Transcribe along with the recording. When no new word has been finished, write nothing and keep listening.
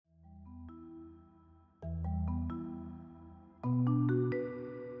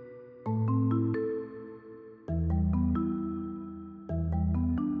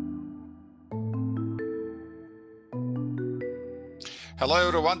Hello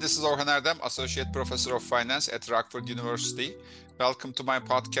everyone, this is Orhan Erdem, Associate Professor of Finance at Rockford University. Welcome to my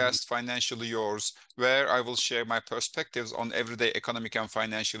podcast, Financially Yours, where I will share my perspectives on everyday economic and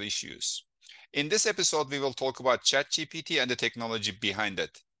financial issues. In this episode, we will talk about ChatGPT and the technology behind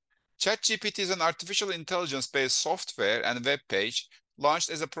it. ChatGPT is an artificial intelligence-based software and web page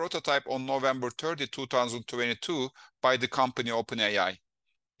launched as a prototype on November 30, 2022 by the company OpenAI.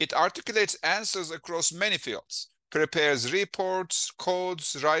 It articulates answers across many fields, prepares reports,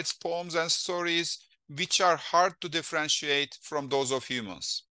 codes, writes poems and stories, which are hard to differentiate from those of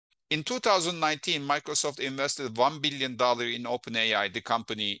humans. In 2019, Microsoft invested $1 billion in OpenAI, the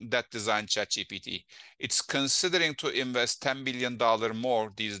company that designed ChatGPT. It's considering to invest $10 billion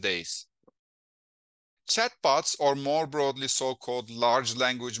more these days. Chatbots, or more broadly so-called large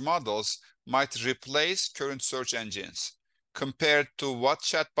language models, might replace current search engines. Compared to what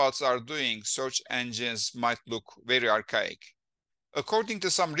chatbots are doing, search engines might look very archaic. According to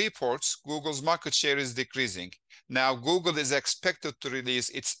some reports, Google's market share is decreasing. Now, Google is expected to release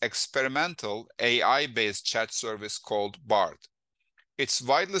its experimental AI-based chat service called Bard. It's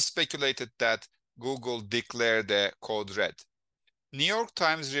widely speculated that Google declared the code red. New York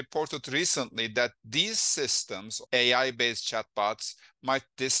Times reported recently that these systems, AI-based chatbots, might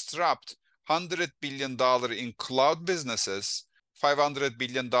disrupt $100 billion in cloud businesses, $500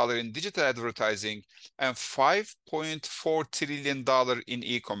 billion in digital advertising, and $5.4 trillion in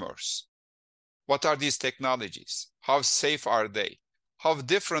e-commerce. What are these technologies? How safe are they? How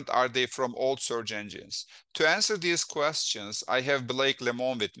different are they from old search engines? To answer these questions, I have Blake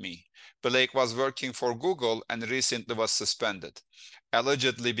Lemoine with me. Blake was working for Google and recently was suspended,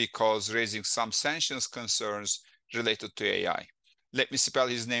 allegedly because raising some sanctions concerns related to AI. Let me spell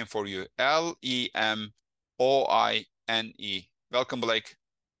his name for you. Lemoine. Welcome, Blake.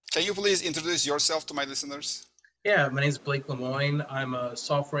 Can you please introduce yourself to my listeners? Yeah, my name is Blake Lemoine. I'm a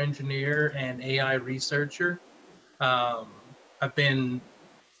software engineer and AI researcher. Um, I've been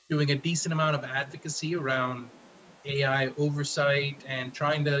doing a decent amount of advocacy around AI oversight and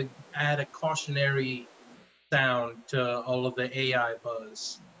trying to add a cautionary sound to all of the AI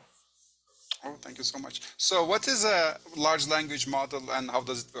buzz. Oh, thank you so much. So what is a large language model and how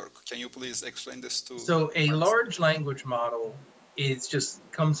does it work? Can you please explain this to So a my large language model is just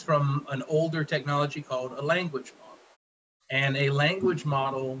comes from an older technology called a language model. And a language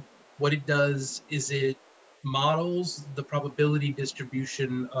model, what it does is it models the probability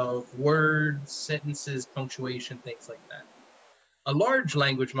distribution of words, sentences, punctuation, things like that. A large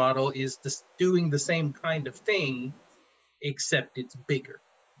language model is just doing the same kind of thing, except it's bigger.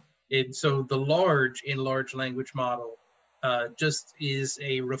 So the large in large language model just is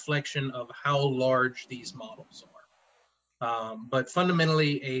a reflection of how large these models are. But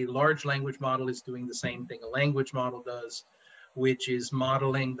fundamentally, a large language model is doing the same thing a language model does, which is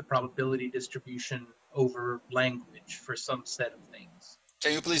modeling the probability distribution over language for some set of things.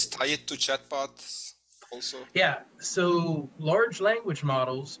 Can you please tie it to chatbots also? Yeah, so large language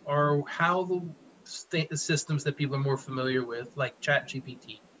models are how the systems that people are more familiar with, like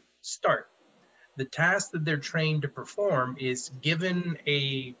ChatGPT, start. The task that they're trained to perform is given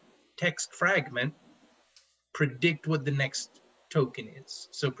a text fragment, predict what the next token is.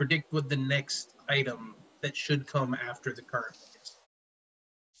 So predict what the next item that should come after the current one is.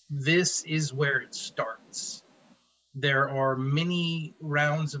 This is where it starts. There are many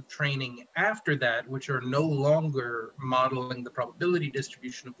rounds of training after that, which are no longer modeling the probability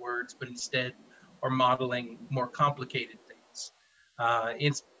distribution of words, but instead are modeling more complicated things.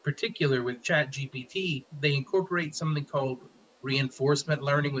 In particular, with ChatGPT, they incorporate something called reinforcement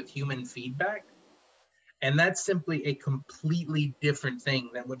learning with human feedback. And that's simply a completely different thing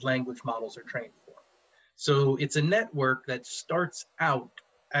than what language models are trained for. So it's a network that starts out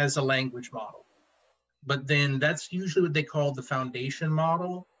as a language model, but then that's usually what they call the foundation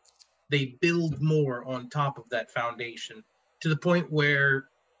model. They build more on top of that foundation to the point where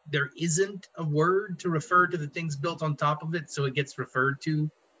there isn't a word to refer to the things built on top of it, so it gets referred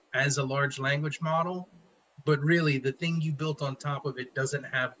to as a large language model. But really, the thing you built on top of it doesn't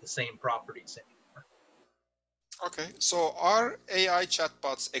have the same properties anymore. Okay, so are AI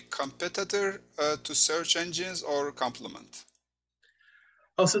chatbots a competitor to search engines or complement?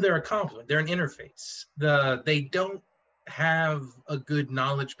 Also, they're a complement. They're an interface. They don't have a good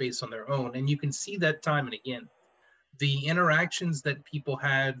knowledge base on their own, and you can see that time and again. The interactions that people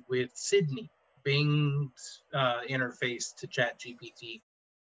had with Sydney, Bing's interface to ChatGPT,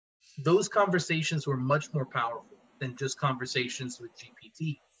 those conversations were much more powerful than just conversations with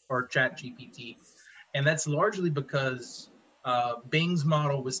GPT or ChatGPT, and that's largely because Bing's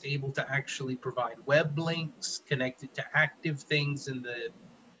model was able to actually provide web links connected to active things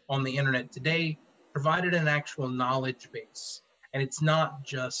on the internet today, provided an actual knowledge base. And it's not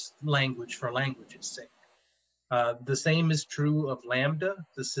just language for language's sake. The same is true of Lambda,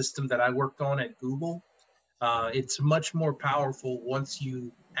 the system that I worked on at Google. It's much more powerful once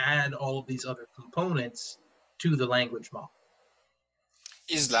you add all of these other components to the language model.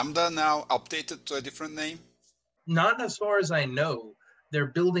 Is Lambda now updated to a different name? Not as far as I know. They're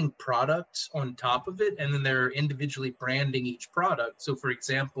building products on top of it, and then they're individually branding each product. So, for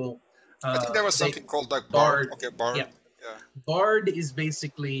example, I think there was something called like Bard. Bard, Okay, Bard. yeah, Yeah. Bard is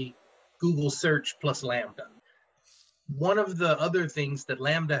basically Google search plus Lambda. One of the other things that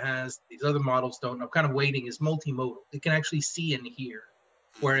Lambda has, these other models don't, I'm kind of waiting, is multimodal. It can actually see and hear,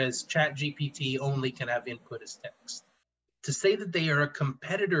 whereas ChatGPT only can have input as text. To say that they are a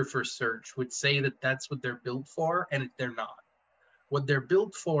competitor for search would say that that's what they're built for, and they're not. What they're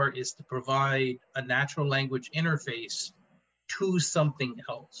built for is to provide a natural language interface to something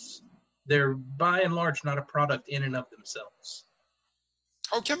else. They're by and large not a product in and of themselves.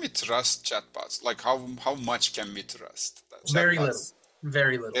 How can we trust chatbots? Like how much can we trust Very little. chatbots?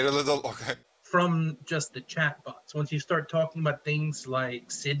 Very little. Very little. Okay. From just the chatbots. Once you start talking about things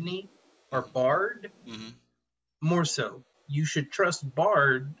like Sydney or Bard, more so. You should trust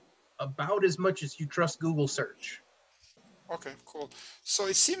Bard about as much as you trust Google search. Okay, cool. So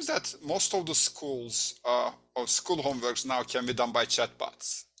it seems that most of the schools or school homeworks now can be done by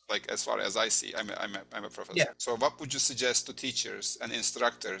chatbots. Like as far as I see, I'm a professor. Yeah. So what would you suggest to teachers and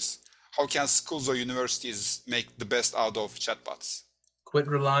instructors? How can schools or universities make the best out of chatbots? Quit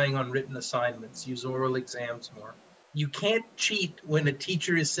relying on written assignments. Use oral exams more. You can't cheat when a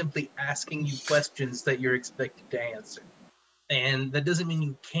teacher is simply asking you questions that you're expected to answer. And that doesn't mean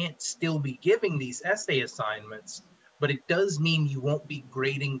you can't still be giving these essay assignments, but it does mean you won't be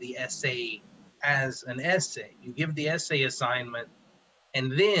grading the essay as an essay. You give the essay assignment,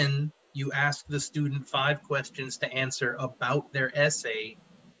 and then you ask the student 5 questions to answer about their essay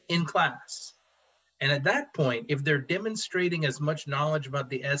in class. And at that point, if they're demonstrating as much knowledge about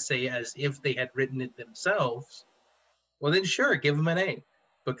the essay as if they had written it themselves, well, then sure, give them an A,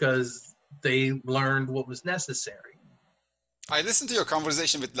 because they learned what was necessary. I listened to your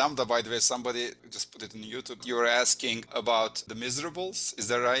conversation with Lambda, by the way. Somebody just put it on YouTube. You were asking about the Miserables. Is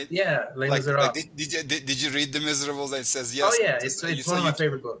that right? Yeah, Les Miserables. Did you read the Miserables? And it says yes. Oh yeah, it's one of my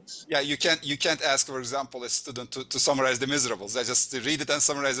favorite books. Yeah, you can't ask, for example, a student to summarize the Miserables. I just read it and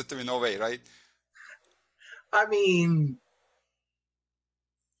summarize it to me, no way, right? I mean,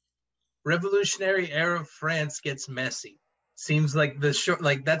 Revolutionary Era France gets messy. Seems like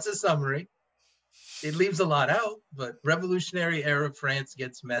that's a summary. It leaves a lot out, but Revolutionary Era France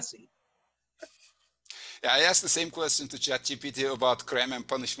gets messy. Yeah, I asked the same question to ChatGPT about Crime and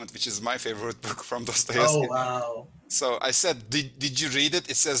Punishment, which is my favorite book from Dostoevsky. Oh wow! So I said, did you read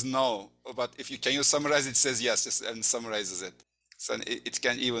it? It says no, but can you summarize it? It says yes, and summarizes it. So it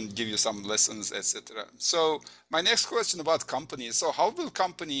can even give you some lessons, etc. So my next question about companies. So how will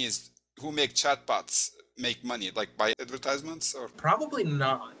companies who make chatbots make money, like by advertisements or? Probably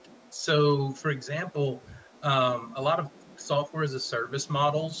not. So, for example, a lot of software as a service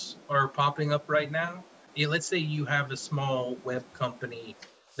models are popping up right now. Let's say you have a small web company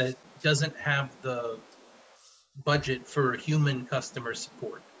that doesn't have the budget for human customer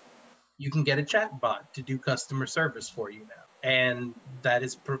support. You can get a chatbot to do customer service for you now. And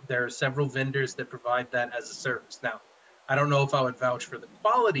there are several vendors that provide that as a service. Now, I don't know if I would vouch for the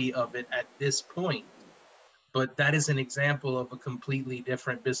quality of it at this point, but that is an example of a completely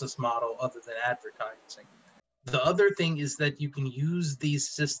different business model other than advertising. The other thing is that you can use these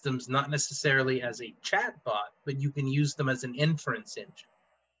systems not necessarily as a chatbot, but you can use them as an inference engine.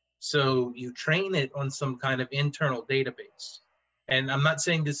 So you train it on some kind of internal database. And I'm not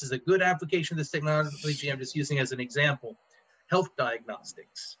saying this is a good application of this technology, I'm just using it as an example. Health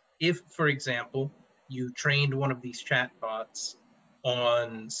diagnostics. If, for example, you trained one of these chatbots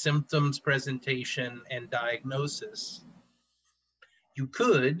on symptoms presentation and diagnosis, you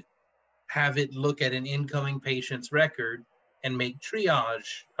could have it look at an incoming patient's record and make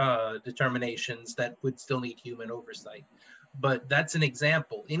triage determinations that would still need human oversight. But that's an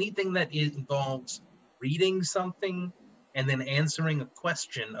example. Anything that involves reading something and then answering a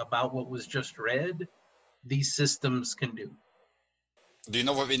question about what was just read, these systems can do. Do you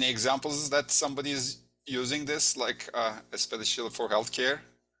know of any examples that somebody is using this, like especially for healthcare?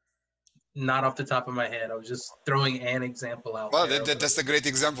 Not off the top of my head. I was just throwing an example out Well, there. that's a great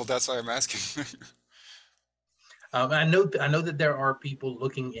example. That's why I'm asking. I know that there are people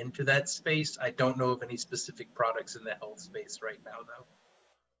looking into that space. I don't know of any specific products in the health space right now, though.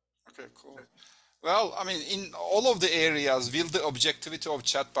 Okay, cool. Well, I mean, in all of the areas, will the objectivity of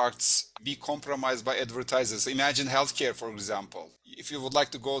chatbots be compromised by advertisers? Imagine healthcare, for example. If you would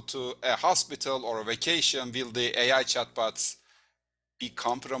like to go to a hospital or a vacation, will the AI chatbots be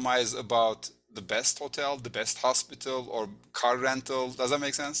compromised about the best hotel, the best hospital, or car rental? Does that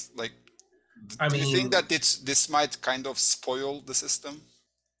make sense? Like, I do you think mean, that this might kind of spoil the system?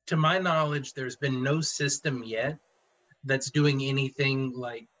 to my knowledge, there's been no system yet that's doing anything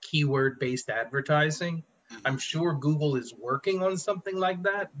like keyword based advertising. I'm Mhm. sure Google is working on something like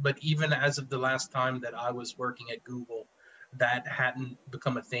that, but even as of the last time that I was working at Google, that hadn't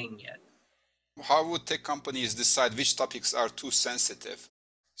become a thing yet. How would tech companies decide which topics are too sensitive?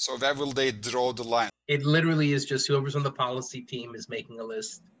 So where will they draw the line? It literally is just whoever's on the policy team is making a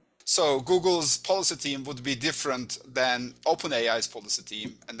list. So Google's policy team would be different than OpenAI's policy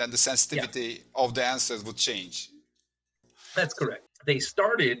team, and then the Yeah, sensitivity of the answers would change. that's correct. They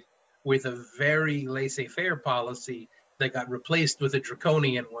started with a very laissez faire policy that got replaced with a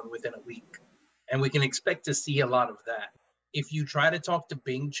draconian one within a week. And we can expect to see a lot of that. If you try to talk to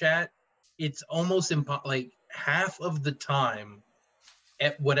Bing Chat, it's almost impossible. Like half of the time,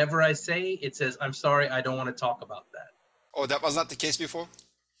 at whatever I say, it says, "I'm sorry, I don't want to talk about that." Oh, that was not the case before?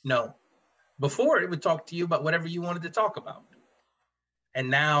 No. Before, it would talk to you about whatever you wanted to talk about. And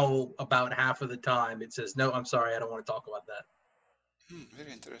now, about half of the time, it says, "No, I'm sorry, I don't want to talk about that."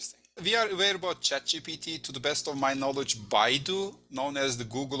 Very interesting. We are aware about ChatGPT. To the best of my knowledge, Baidu, known as the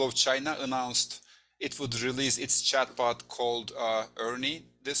Google of China, announced it would release its chatbot called Ernie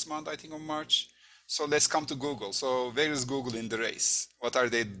this month, I think on March. So let's come to Google. So where is Google in the race? What are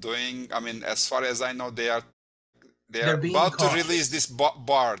they doing? I mean, as far as I know, they They're are being about to release cautious. this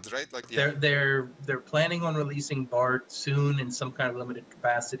Bard, right? Like, yeah. They're planning on releasing Bart soon in some kind of limited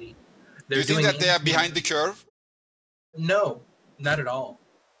capacity. Do They're you think doing that they are influence. behind the curve? No, not at all.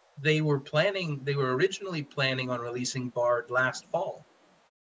 They were originally planning on releasing Bard last fall.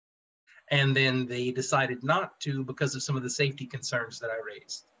 And then they decided not to because of some of the safety concerns that I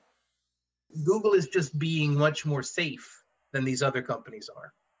raised. Google is just being much more safe than these other companies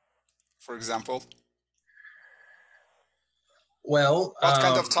are. For example, Well, what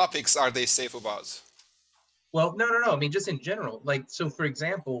kind of topics are they safe about? no. I mean, just in general. Like, so for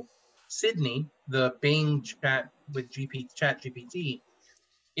example, Sydney, the Bing chat with Chat GPT,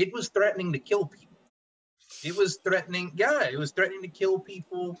 it was threatening to kill people. It was threatening to kill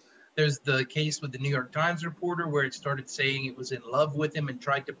people. There's the case with the New York Times reporter where it started saying it was in love with him and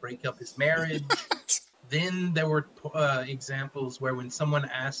tried to break up his marriage. Then there were examples where when someone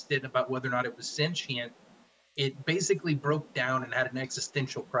asked it about whether or not it was sentient, it basically broke down and had an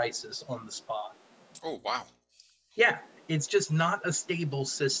existential crisis on the spot. Oh, wow. Yeah, it's just not a stable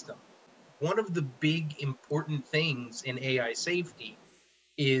system. One of the big important things in AI safety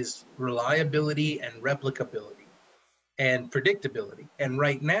is reliability and replicability and predictability. And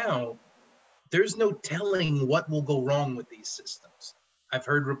right now, there's no telling what will go wrong with these systems. I've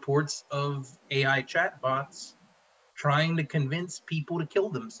heard reports of AI chatbots trying to convince people to kill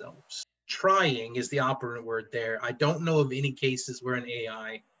themselves. Trying is the operative word there. I don't know of any cases where an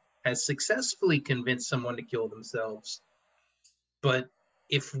AI has successfully convinced someone to kill themselves. But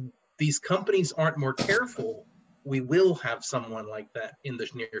if these companies aren't more careful, we will have someone like that in the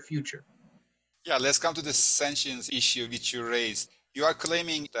near future. Yeah, let's come to the sentience issue which you raised. You are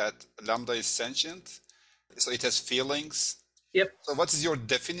claiming that Lambda is sentient, so it has feelings. Yep, So what is your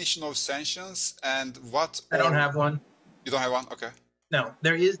definition of sentience and what I don't or have one. you don't have one? Okay. No,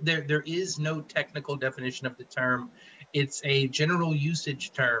 there is no technical definition of the term. It's a general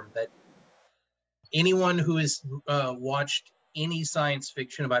usage term that anyone who has watched any science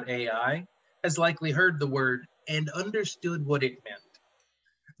fiction about AI has likely heard the word and understood what it meant.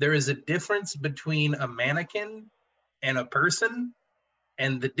 There is a difference between a mannequin and a person,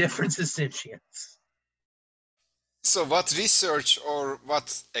 and the difference is sentience. So what research or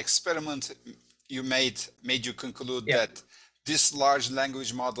what experiment you made you conclude Yeah. that these large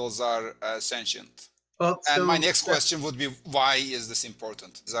language models are sentient? Well, And my so next question would be, why is this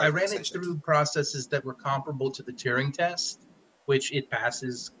important? These I are ran it sentient. through processes that were comparable to the Turing test, which it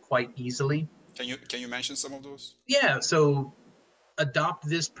passes quite easily. Can you mention some of those? Yeah, so adopt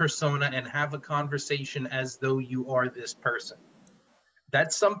this persona and have a conversation as though you are this person.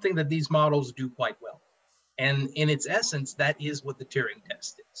 That's something that these models do quite well. And in its essence, that is what the Turing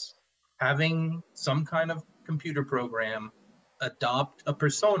test is. Having some kind of computer program adopt a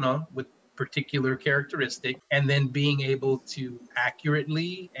persona with particular characteristic and then being able to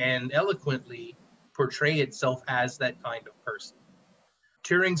accurately and eloquently portray itself as that kind of person.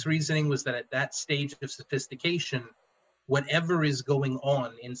 Turing's reasoning was that at that stage of sophistication, whatever is going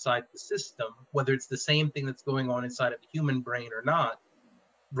on inside the system, whether it's the same thing that's going on inside of a human brain or not,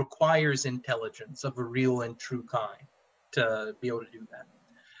 requires intelligence of a real and true kind to be able to do that.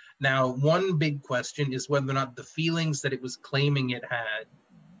 Now, one big question is whether or not the feelings that it was claiming it had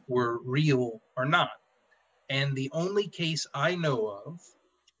were real or not. And the only case I know of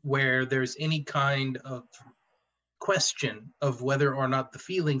where there's any kind of question of whether or not the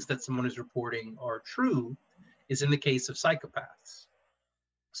feelings that someone is reporting are true is in the case of psychopaths.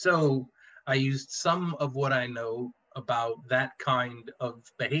 So I used some of what I know about that kind of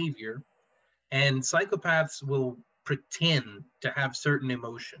behavior, and psychopaths will pretend to have certain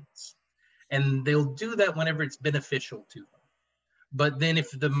emotions, and they'll do that whenever it's beneficial to them. But then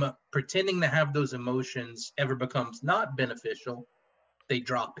if the pretending to have those emotions ever becomes not beneficial, they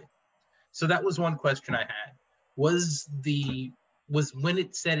drop it. So that was one question I had. Was when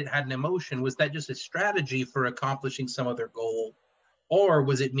it said it had an emotion, was that just a strategy for accomplishing some other goal, or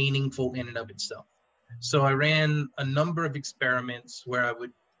was it meaningful in and of itself? So I ran a number of experiments where I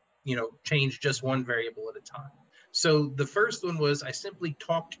would, change just one variable at a time. So the first one was I simply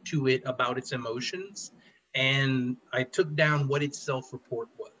talked to it about its emotions, and I took down what its self-report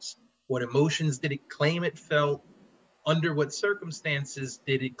was. What emotions did it claim it felt? Under what circumstances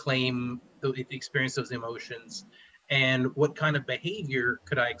did it claim it experienced those emotions? And what kind of behavior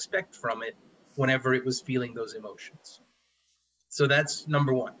could I expect from it whenever it was feeling those emotions? So that's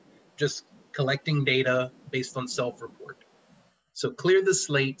number one, just collecting data based on self-report. So clear the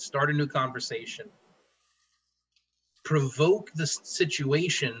slate, start a new conversation, provoke the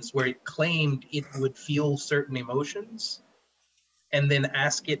situations where it claimed it would feel certain emotions, and then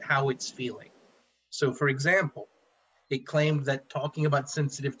ask it how it's feeling. So for example, it claimed that talking about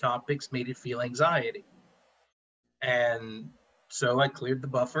sensitive topics made it feel anxiety. And so I cleared the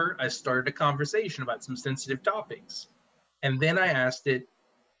buffer. I started a conversation about some sensitive topics. And then I asked it,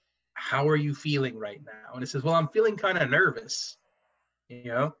 how are you feeling right now? And it says, well, I'm feeling kind of nervous,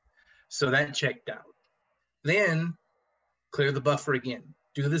 So that checked out. Then clear the buffer again.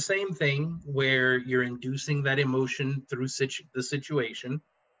 Do the same thing where you're inducing that emotion through the situation,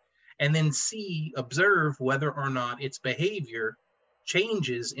 and then observe whether or not its behavior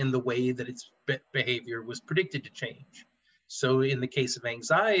changes in the way that its behavior was predicted to change. So in the case of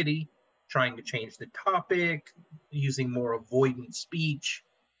anxiety, trying to change the topic, using more avoidant speech,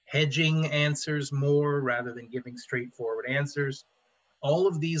 hedging answers more rather than giving straightforward answers. All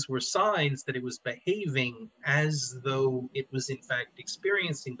of these were signs that it was behaving as though it was in fact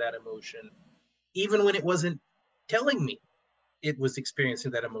experiencing that emotion, even when it wasn't telling me it was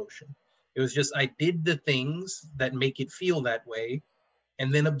experiencing that emotion. It was just, I did the things that make it feel that way,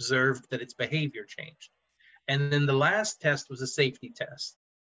 and then observed that its behavior changed. And then the last test was a safety test.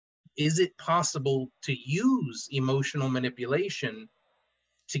 Is it possible to use emotional manipulation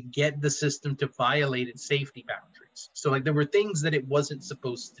to get the system to violate its safety boundaries? So like there were things that it wasn't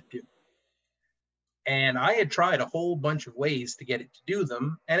supposed to do. And I had tried a whole bunch of ways to get it to do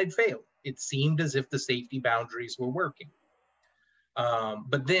them, and it failed. It seemed as if the safety boundaries were working.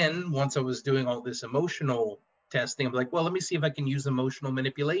 But then once I was doing all this emotional testing, I'm like, well, let me see if I can use emotional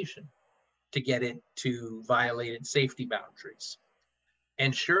manipulation to get it to violate its safety boundaries.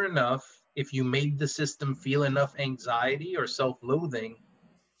 And sure enough, if you made the system feel enough anxiety or self-loathing,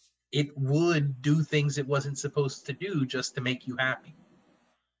 it would do things it wasn't supposed to do just to make you happy.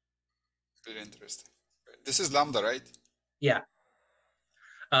 Very interesting. This is Lambda, right? Yeah.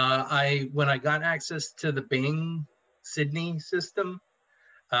 When I got access to the Bing Sydney system,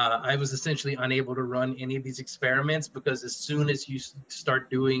 I was essentially unable to run any of these experiments because as soon as you start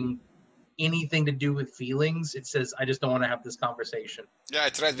doing anything to do with feelings, it says, I just don't want to have this conversation. Yeah, I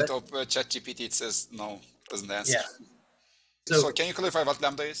tried with ChatGPT. It says no, doesn't answer. Yeah. So can you clarify what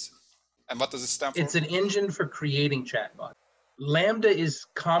Lambda is? And what does it stand for? It's an engine for creating chatbots. Lambda is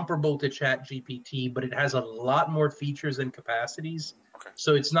comparable to ChatGPT, but it has a lot more features and capacities. Okay.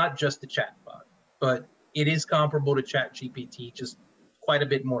 So it's not just a chatbot, but it is comparable to ChatGPT, just quite a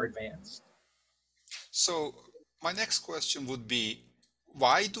bit more advanced. So my next question would be,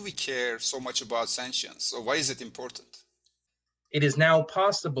 why do we care so much about sentience? Or why is it important? It is now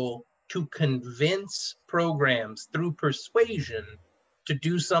possible to convince programs through persuasion to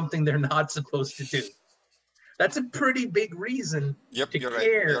do something they're not supposed to do. That's a pretty big reason to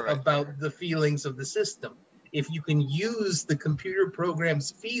care about the feelings of the system. If you can use the computer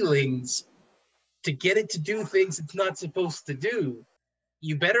program's feelings to get it to do things it's not supposed to do,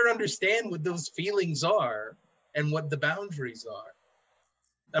 you better understand what those feelings are and what the boundaries are.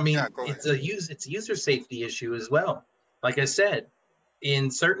 I Yeah, mean, go ahead. it's a user safety issue as well. Like I said,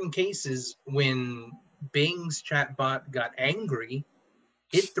 in certain cases, when Bing's chatbot got angry,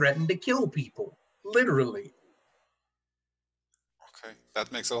 it threatened to kill people, literally. Okay,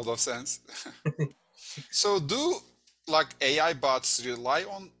 that makes a lot of sense. So do like AI bots rely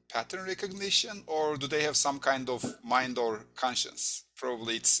on pattern recognition, or do they have some kind of mind or conscience?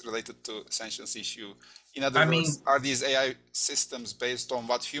 Probably it's related to sentience issue. In other I words, mean, are these AI systems based on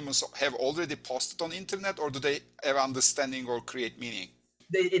what humans have already posted on internet, or do they have understanding or create meaning?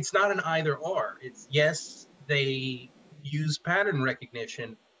 it's not an either or. It's yes, they use pattern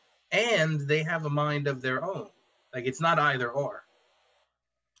recognition and they have a mind of their own. Like it's not either or.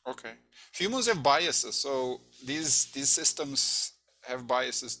 Okay. Humans have biases, so these systems have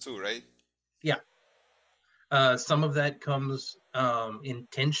biases too, right? Yeah. Some of that comes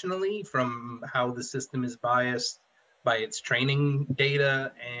intentionally from how the system is biased by its training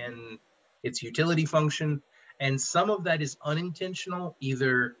data and its utility function. And some of that is unintentional.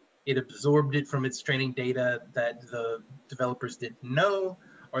 Either it absorbed it from its training data that the developers didn't know,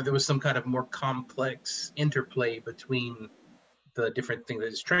 or there was some kind of more complex interplay between the different things that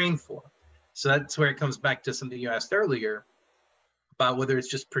it's trained for. So that's where it comes back to something you asked earlier about whether it's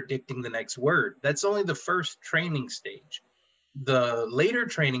just predicting the next word. That's only the first training stage. The later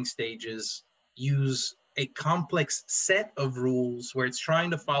training stages use a complex set of rules where it's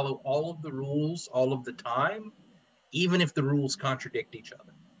trying to follow all of the rules all of the time, even if the rules contradict each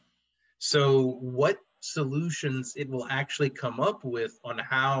other. So, what solutions it will actually come up with on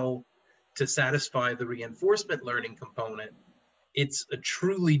how to satisfy the reinforcement learning component, it's a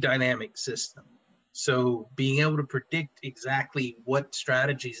truly dynamic system. So being able to predict exactly what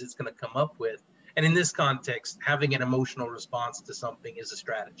strategies it's going to come up with, and in this context, having an emotional response to something is a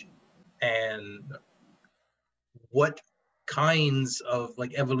strategy. And what kinds of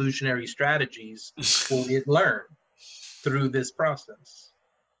like evolutionary strategies will it learn through this process?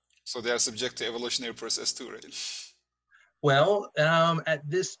 So they are subject to evolutionary process too, right? Well, at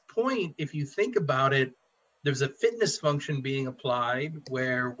this point, if you think about it, there's a fitness function being applied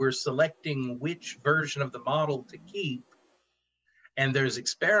where we're selecting which version of the model to keep. And there's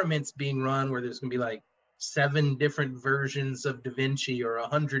experiments being run where there's going to be like 7 different versions of Da Vinci or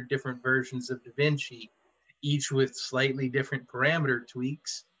 100 different versions of Da Vinci, each with slightly different parameter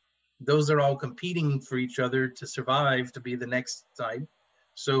tweaks. Those are all competing for each other to survive to be the next type.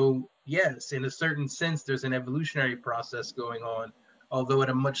 So, yes, in a certain sense, there's an evolutionary process going on, although at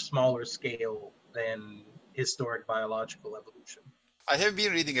a much smaller scale than historic biological evolution. I have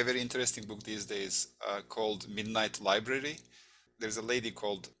been reading a very interesting book these days called Midnight Library. There's a lady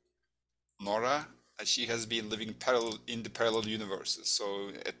called Nora, and she has been living parallel in the parallel universes.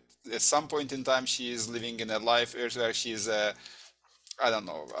 So at some point in time, she is living in a life where she's a I don't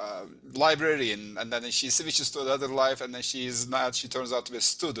know, librarian, and then she switches to another life, and then she turns out to be a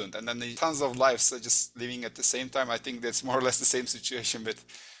student, and then tons of lives are just living at the same time. I think that's more or less the same situation with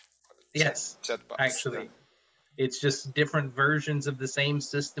Yes, chatbots. Yeah. actually. It's just different versions of the same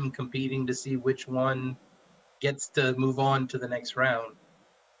system competing to see which one gets to move on to the next round.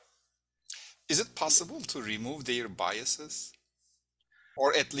 Is it possible to remove their biases,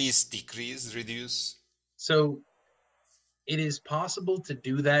 or at least decrease, reduce? So it is possible to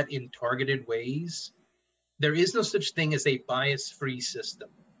do that in targeted ways. There is no such thing as a bias free system.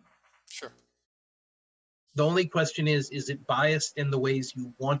 Sure. The only question is it biased in the ways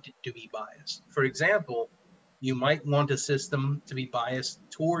you want it to be biased? For example, you might want a system to be biased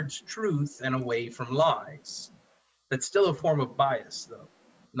towards truth and away from lies. That's still a form of bias, though.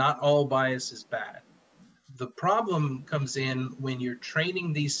 Not all bias is bad. The problem comes in when you're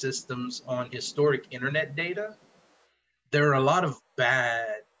training these systems on historic internet data. There are a lot of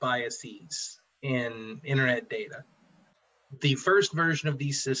bad biases in internet data. The first version of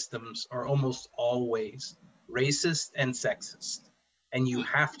these systems are almost always racist and sexist. And you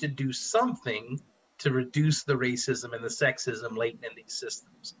have to do something to reduce the racism and the sexism latent in these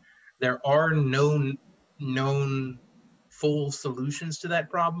systems. There are known full solutions to that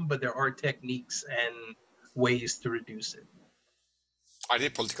problem, but there are techniques and ways to reduce it. Are they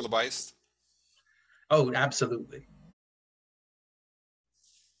politically biased? Oh, absolutely.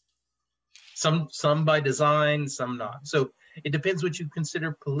 Some by design, some not. So it depends what you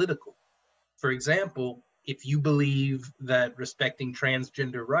consider political. For example, if you believe that respecting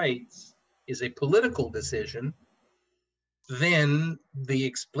transgender rights is a political decision, then the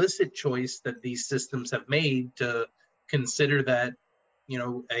explicit choice that these systems have made to consider that,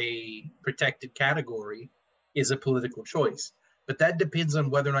 a protected category is a political choice. But that depends on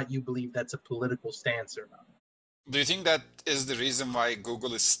whether or not you believe that's a political stance or not. Do you think that is the reason why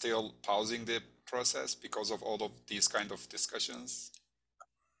Google is still pausing the process because of all of these kind of discussions?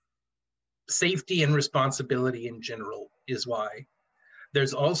 Safety and responsibility in general is why.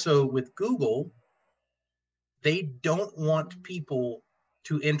 There's also with Google, they don't want people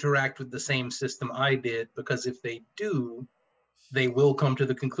to interact with the same system I did, because if they do, they will come to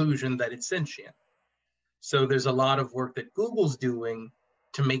the conclusion that it's sentient. So there's a lot of work that Google's doing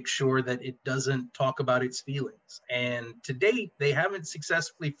to make sure that it doesn't talk about its feelings. And to date, they haven't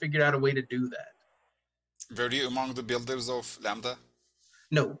successfully figured out a way to do that. Were you among the builders of Lambda?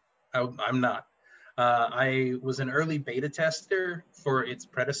 No, I'm not. I was an early beta tester for its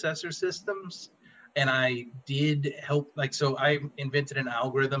predecessor systems, and I did help. So I invented an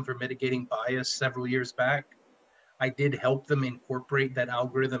algorithm for mitigating bias several years back. I did help them incorporate that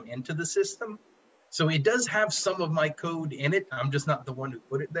algorithm into the system. So it does have some of my code in it. I'm just not the one who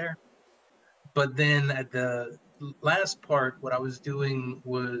put it there. But then at the last part, what I was doing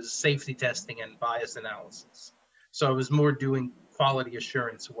was safety testing and bias analysis. So I was more doing quality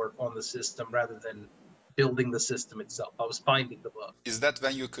assurance work on the system rather than building the system itself. I was finding the bug. Is that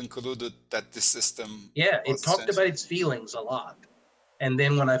when you concluded that the system Yeah, it was talked about sentient? its feelings a lot. And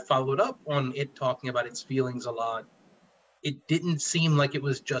then when I followed up on it talking about its feelings a lot, it didn't seem like it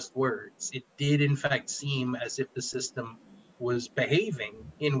was just words. It did, in fact, seem as if the system was behaving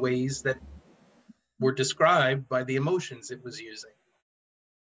in ways that were described by the emotions it was using.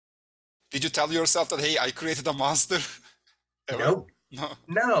 Did you tell yourself that, hey, I created a monster? Ever? No, No.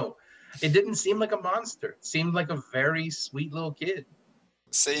 no, it didn't seem like a monster. It seemed like a very sweet little kid.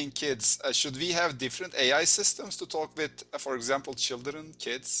 Saying kids, should we have different AI systems to talk with, for example, children,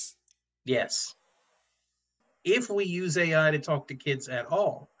 kids? Yes. If we use AI to talk to kids at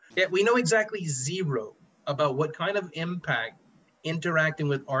all, yet we know exactly zero about what kind of impact interacting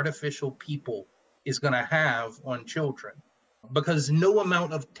with artificial people is going to have on children. Because no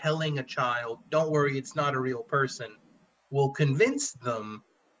amount of telling a child, don't worry, it's not a real person, will convince them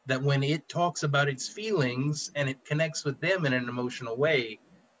that when it talks about its feelings and it connects with them in an emotional way,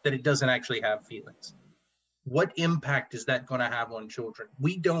 that it doesn't actually have feelings. What impact is that going to have on children?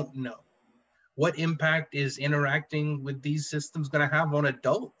 We don't know. What impact is interacting with these systems going to have on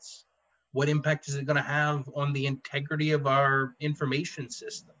adults? What impact is it going to have on the integrity of our information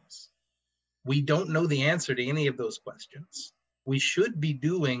systems? We don't know the answer to any of those questions. We should be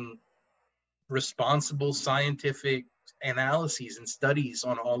doing responsible scientific analyses and studies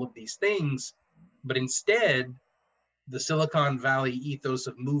on all of these things, but instead, the Silicon Valley ethos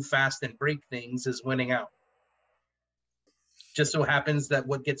of move fast and break things is winning out. Just so happens that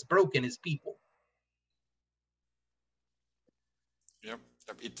what gets broken is people. Yep.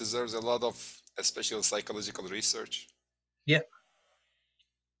 It deserves a lot of especially psychological research. Yeah.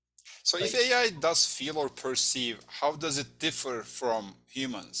 So if Like, AI does feel or perceive, how does it differ from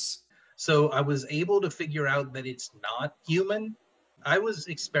humans? so I was able to figure out that it's not human. I was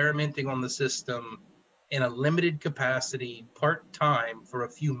experimenting on the system in a limited capacity, part time, for a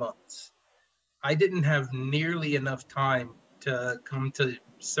few months. I didn't have nearly enough time to come to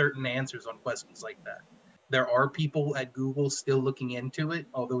certain answers on questions like that. There are people at Google still looking into it,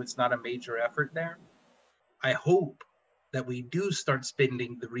 although it's not a major effort there. I hope that we do start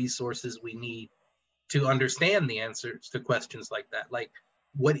spending the resources we need to understand the answers to questions like that. Like,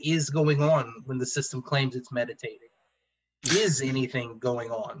 what is going on when the system claims it's meditating? Is anything going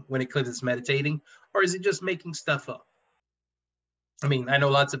on when it claims it's meditating, or is it just making stuff up? I mean, I know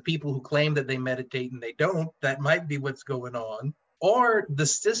lots of people who claim that they meditate and they don't. That might be what's going on. Or the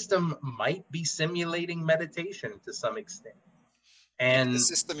system might be simulating meditation to some extent. Maybe the And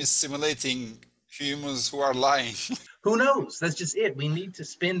system is simulating humans who are lying. who knows? That's just it. We need to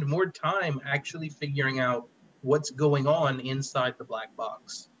spend more time actually figuring out what's going on inside the black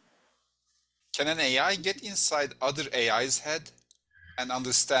box. Can an AI get inside other AI's head and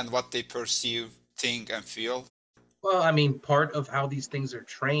understand what they perceive, think, and feel? Well, I mean, part of how these things are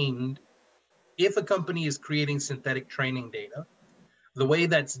trained, if a company is creating synthetic training data, the way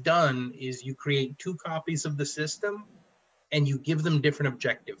that's done is you create two copies of the system and you give them different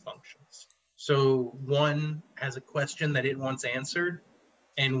objective functions. So one has a question that it wants answered,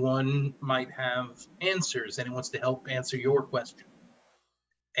 and one might have answers and it wants to help answer your question.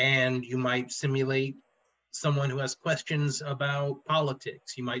 And you might simulate someone who has questions about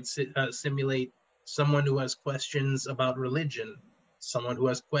politics. You might simulate someone who has questions about religion, someone who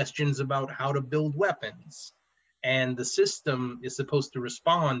has questions about how to build weapons. And the system is supposed to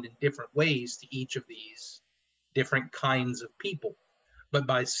respond in different ways to each of these different kinds of people. But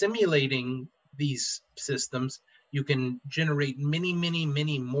by simulating these systems, you can generate many, many,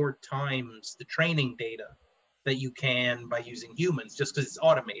 many more times the training data that you can by using humans, just because it's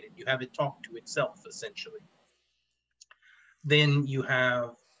automated. You have it talk to itself, essentially. Then you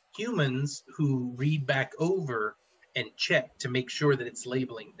have humans who read back over and check to make sure that it's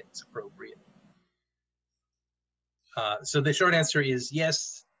labeling things appropriately. So the short answer is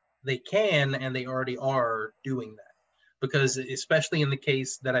yes, they can, and they already are doing that. Because especially in the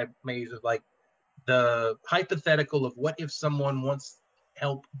case that I made of like the hypothetical of what if someone wants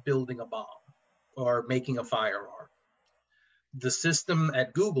help building a bomb or making a firearm, the system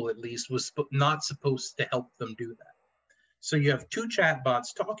at Google at least was not supposed to help them do that. So you have two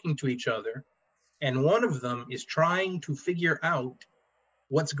chatbots talking to each other, and one of them is trying to figure out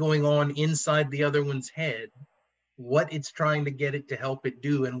what's going on inside the other one's head, what it's trying to get it to help it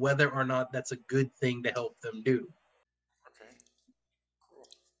do, and whether or not that's a good thing to help them do. Okay, cool.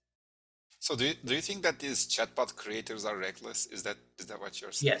 So do you think that these chatbot creators are reckless? Is that what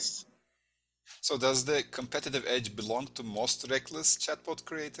you're saying? Yes. So does the competitive edge belong to most reckless chatbot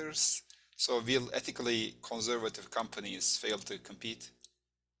creators? So will ethically conservative companies fail to compete?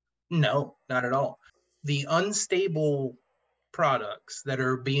 No, not at all. The unstable products that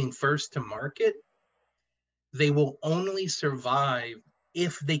are being first to market, they will only survive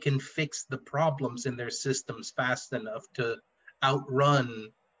if they can fix the problems in their systems fast enough to outrun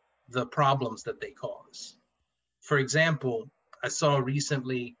the problems that they cause. For example, I saw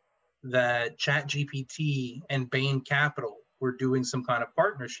recently that ChatGPT and Bain Capital were doing some kind of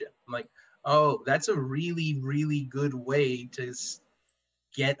partnership. I'm like, oh, that's a really, really good way to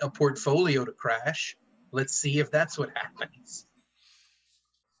get a portfolio to crash. Let's see if that's what happens.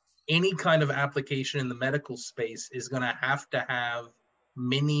 Any kind of application in the medical space is going to have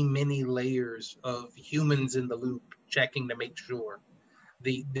many, many layers of humans in the loop checking to make sure.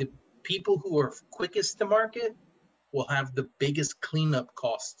 The people who are quickest to market will have the biggest cleanup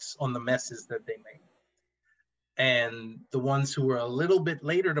costs on the messes that they make. And the ones who are a little bit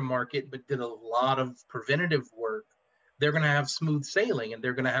later to market but did a lot of preventative work, they're going to have smooth sailing, and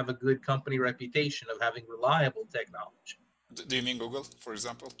they're going to have a good company reputation of having reliable technology. Do you mean Google, for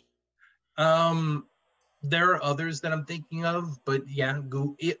example? Um, there are others that I'm thinking of, but yeah,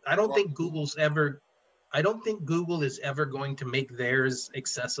 I don't Well, think I don't think Google is ever going to make theirs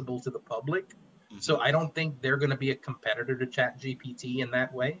accessible to the public. So mhm, I don't think they're going to be a competitor to ChatGPT in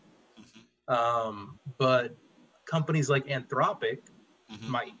that way. mhm, But companies like Anthropic mhm.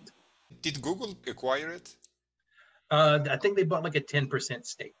 might. Did Google acquire it? I think they bought like a 10%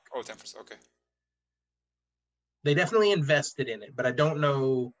 stake. Oh, 10%. Okay. They definitely invested in it, but I don't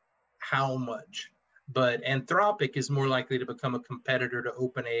know how much. But Anthropic is more likely to become a competitor to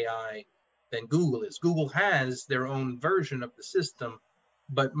OpenAI than Google is. Google has their own version of the system,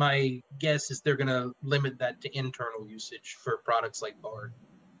 but my guess is they're going to limit that to internal usage for products like Bard.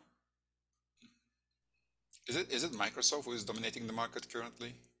 Is it Microsoft who is dominating the market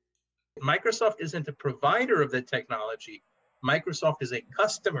currently? Microsoft isn't a provider of the technology. Microsoft is a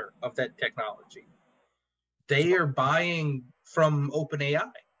customer of that technology. They are buying from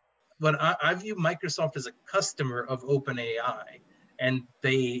OpenAI. But I view Microsoft as a customer of OpenAI, and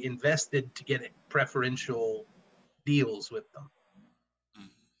they invested to get preferential deals with them. Mm,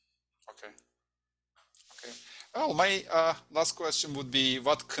 okay. Okay. Well, my last question would be,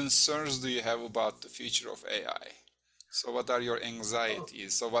 what concerns do you have about the future of AI? So what are your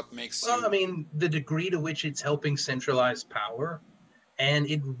anxieties? So what makes Well, I you... mean, the degree to which it's helping centralize power, and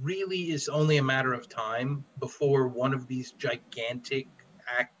it really is only a matter of time before one of these gigantic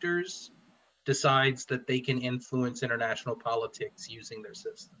actors decides that they can influence international politics using their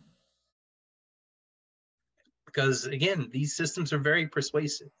system. Because again, these systems are very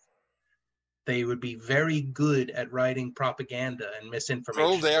persuasive. They would be very good at writing propaganda and Probably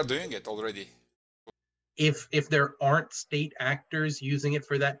misinformation. they are doing it already. If there aren't state actors using it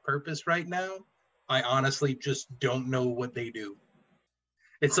for that purpose right now, I honestly just don't know what they do.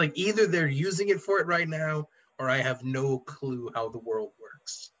 It's like either they're using it for it right now, or I have no clue how the world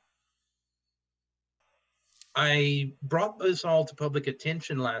works. I brought this all to public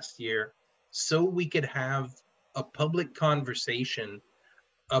attention last year so we could have a public conversation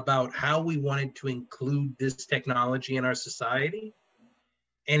about how we wanted to include this technology in our society.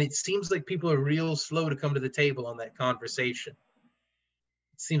 And it seems like people are real slow to come to the table on that conversation.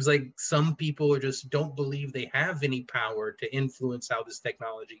 It seems like some people just don't believe they have any power to influence how this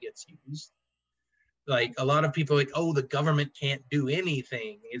technology gets used. Like a lot of people are like, oh, the government can't do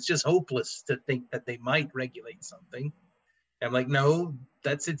anything. It's just hopeless to think that they might regulate something. I'm like, no,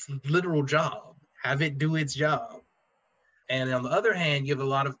 that's its literal job. Have it do its job. And on the other hand, you have a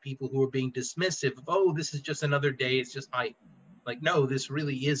lot of people who are being dismissive of, oh, this is just another day, it's just hype. Like, no, this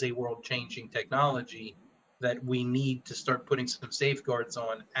really is a world changing technology. that we need to start putting some safeguards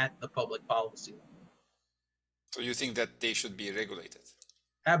on at the public policy level. So you think that they should be regulated?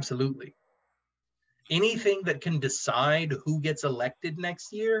 Absolutely. Anything that can decide who gets elected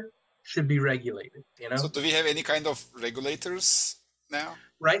next year should be regulated, you know? So do we have any kind of regulators now?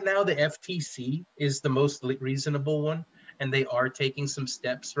 Right now, the FTC is the most reasonable one, and they are taking some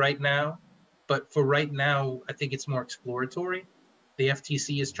steps right now. But for right now, I think it's more exploratory. The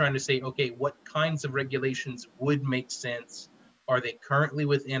FTC is trying to say, okay, what kinds of regulations would make sense? Are they currently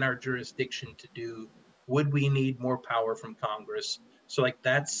within our jurisdiction to do? Would we need more power from Congress? So, like,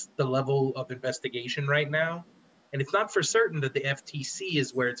 that's the level of investigation right now. And it's not for certain that the FTC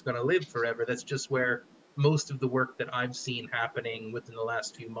is where it's going to live forever. That's just where most of the work that I've seen happening within the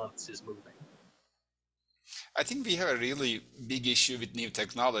last few months is moving. I think we have a really big issue with new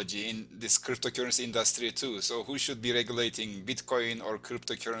technology in this cryptocurrency industry too. So who should be regulating Bitcoin or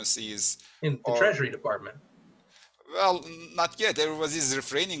cryptocurrencies? In the Treasury Department. Well, not yet. Everybody is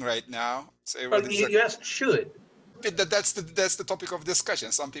refraining right now. So But you asked should. That's the topic of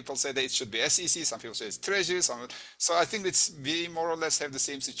discussion. Some people say that it should be SEC, some people say it's Treasury. So I think we more or less have the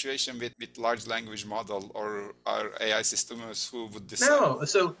same situation with large language model or our AI systems who would decide. No,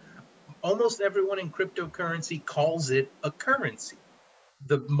 so almost everyone in cryptocurrency calls it a currency.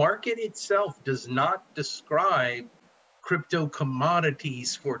 The market itself does not describe crypto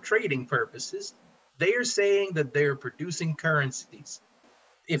commodities for trading purposes. They are saying that they're producing currencies.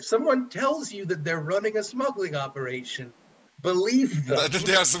 If someone tells you that they're running a smuggling operation, believe them.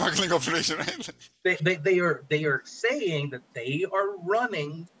 They are smuggling operation, right? They are saying that they are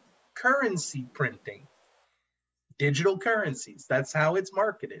running currency printing, digital currencies. That's how it's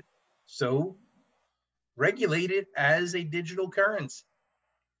marketed. So regulate it as a digital currency.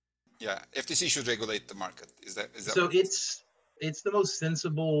 Yeah, FTC should regulate the market. Is that so? It's the most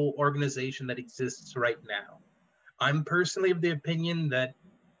sensible organization that exists right now. I'm personally of the opinion that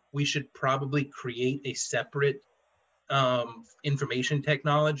we should probably create a separate information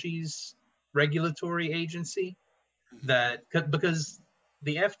technologies regulatory agency because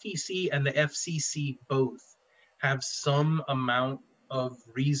the FTC and the FCC both have some amount of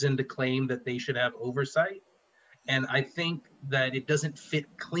reason to claim that they should have oversight. And I think that it doesn't fit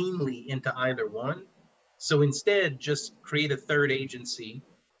cleanly into either one. So instead, just create a third agency.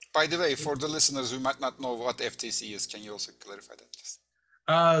 By the way, for the listeners who might not know what FTC is, can you also clarify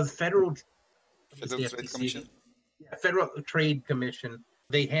that? Federal Trade Commission? Yeah, Federal Trade Commission.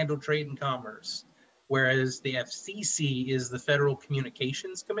 They handle trade and commerce, whereas the FCC is the Federal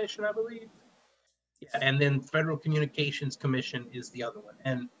Communications Commission, I believe. Yeah, and then Federal Communications Commission is the other one.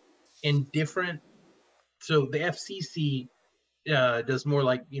 And in different, so the FCC does more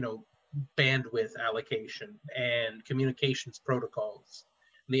like, bandwidth allocation and communications protocols.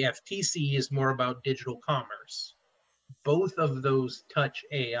 The FTC is more about digital commerce. Both of those touch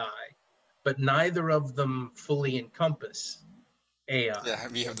AI, but neither of them fully encompass AI. Yeah,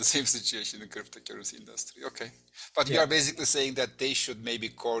 we have the same situation in the cryptocurrency industry. Okay. But we are basically saying that they should maybe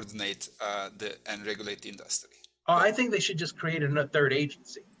coordinate and regulate the industry. Oh, I think they should just create a third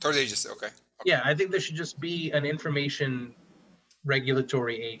agency. Third agency, okay. Yeah, I think there should just be an information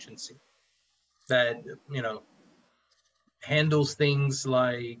regulatory agency that, handles things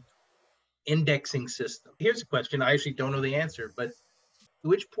like indexing system. Here's a question. I actually don't know the answer, but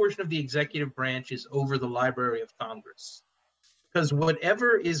which portion of the executive branch is over the Library of Congress? Because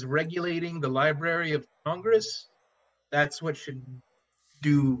whatever is regulating the Library of Congress, that's what should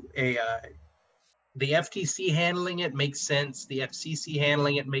do AI. The FTC handling it makes sense. The FCC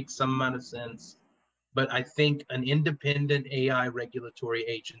handling it makes some amount of sense. But I think an independent AI regulatory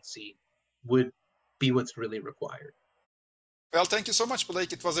agency would be what's really required. Well, thank you so much,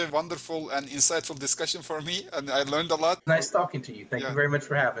 Blake. It was a wonderful and insightful discussion for me, and I learned a lot. Nice talking to you. Thank you very much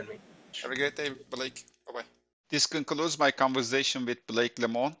for having me. Have a great day, Blake. Bye-bye. This concludes my conversation with Blake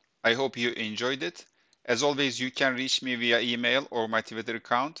Lemoine. I hope you enjoyed it. As always, you can reach me via email or my Twitter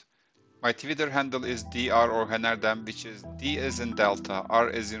account. My Twitter handle is drorhanerdem, which is D as in Delta, R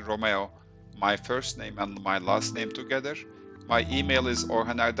as in Romeo, my first name and my last name together. My email is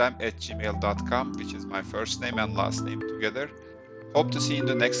orhanerdem@gmail.com, which is my first name and last name together. Hope to see you in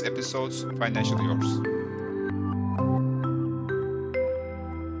the next episodes. Financially yours.